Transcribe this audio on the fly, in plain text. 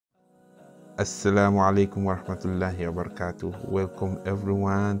Assalamu alaikum wa rahmatullahi wa barakatuh. Welcome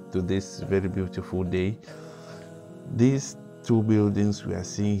everyone to this very beautiful day. These two buildings we are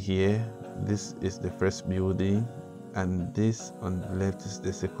seeing here, this is the first building and this on the left is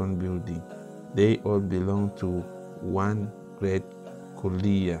the second building. They all belong to one great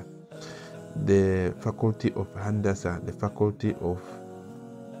kulliyah, the faculty of Handasa, the faculty of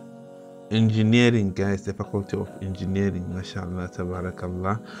engineering, guys, the faculty of engineering, mashallah,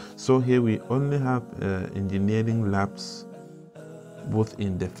 tabarakallah. So here we only have engineering labs both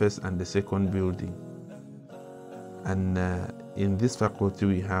in the first and the second building, and in this faculty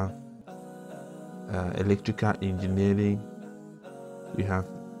we have electrical engineering, we have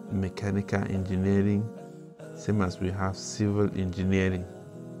mechanical engineering, same as we have civil engineering,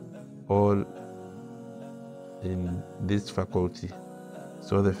 all in this faculty.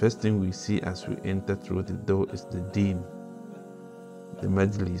 So the first thing we see as we enter through the door is the dean, the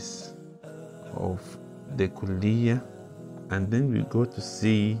majlis of the kulliyah, and then we go to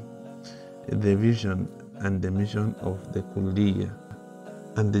see the vision and the mission of the kulliyah.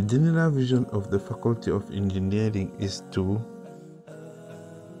 And the general vision of the faculty of engineering is to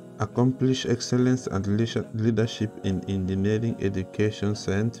accomplish excellence and leadership in engineering education,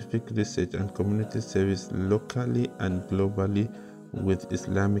 scientific research and community service locally and globally with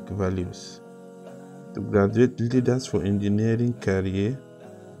Islamic values, to graduate leaders for engineering career,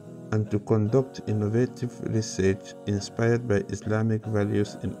 and to conduct innovative research inspired by Islamic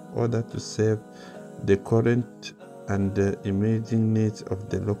values in order to serve the current and the emerging needs of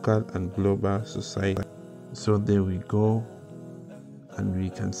the local and global society. So there we go, and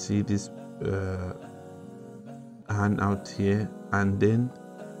we can see this handout here, and then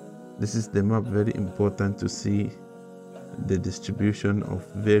this is the map. Very important to see the distribution of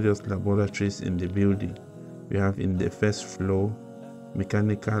various laboratories in the building. We have in the first floor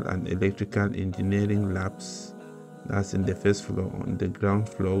mechanical and electrical engineering labs. That's in the first floor. On the ground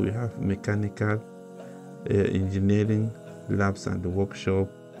floor we have mechanical engineering labs and the workshop,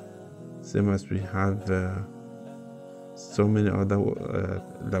 same as we have so many other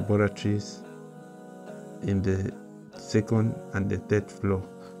laboratories in the second and the third floor.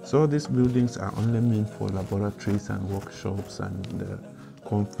 So these buildings are only meant for laboratories and workshops and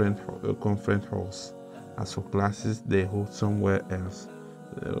conference halls. As for classes, they hold somewhere else.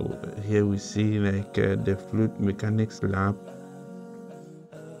 Here we see like the fluid mechanics lab,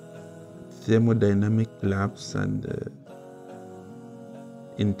 thermodynamic labs, and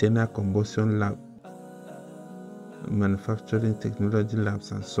internal combustion lab, manufacturing technology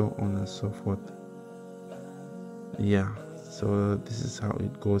labs, and so on and so forth. Yeah, so this is how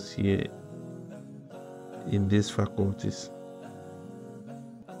it goes here in these faculties.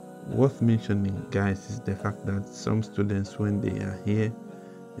 Worth mentioning, guys, is the fact that some students, when they are here,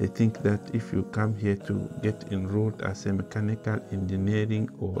 they think that if you come here to get enrolled as a mechanical engineering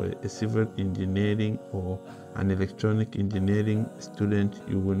or a civil engineering or an electronic engineering student,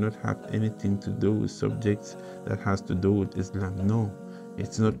 you will not have anything to do with subjects that has to do with Islam. No,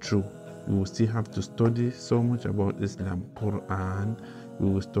 it's not true. You will still have to study so much about Islam, Quran, you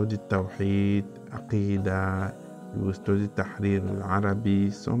will study Tawheed, Aqidah, you will study Tahrir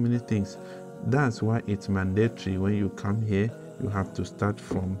al-Arabi, so many things. That's why it's mandatory when you come here, you have to start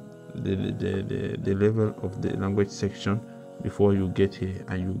from the level of the language section before you get here,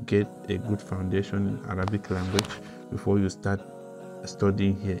 and you get a good foundation in Arabic language before you start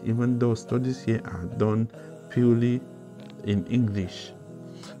studying here, even though studies here are done purely in English.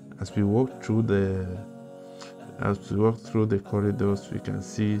 As we walk through the corridors, we can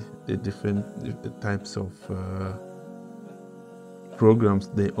see the different types of programs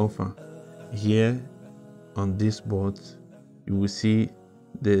they offer. Here on this board, you will see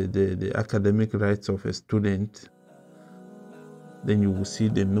the academic rights of a student. Then you will see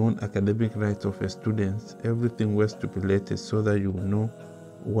the non-academic rights of a student. Everything was stipulated so that you will know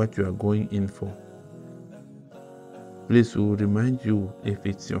what you are going in for. Please, we will remind you, if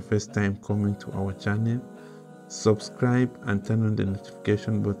it's your first time coming to our channel, subscribe and turn on the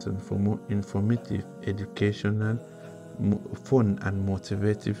notification button for more informative, educational, fun and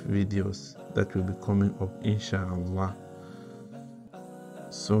motivative videos that will be coming up, inshallah.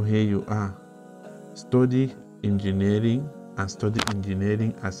 So here you are. Study engineering and study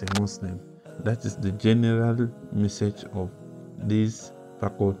engineering as a Muslim. That is the general message of these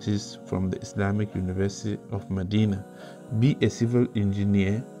faculties from the Islamic University of Madina. Be a civil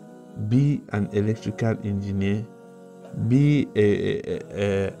engineer, be an electrical engineer, be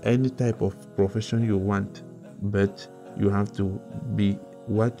any type of profession you want, but you have to be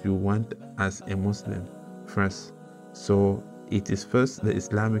what you want as a Muslim first. So it is first the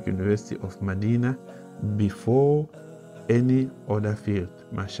Islamic University of Madina before any other field.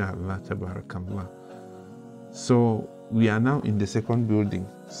 MashaAllah, tabarakallah. So we are now in the second building.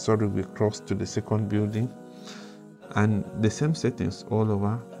 Sorry, we crossed to the second building, and the same settings all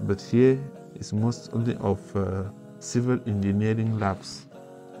over, but here is mostly of civil engineering labs,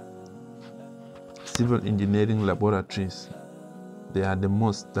 civil engineering laboratories. They are the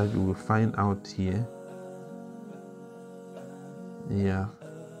most that you will find out here. Yeah,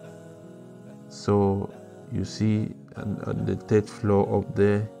 so you see on the third floor up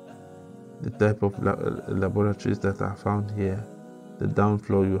there the type of laboratories that are found here. The down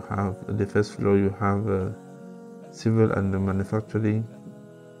floor you have, the first floor you have civil and manufacturing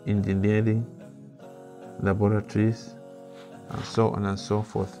engineering laboratories, and so on and so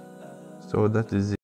forth. So that is it.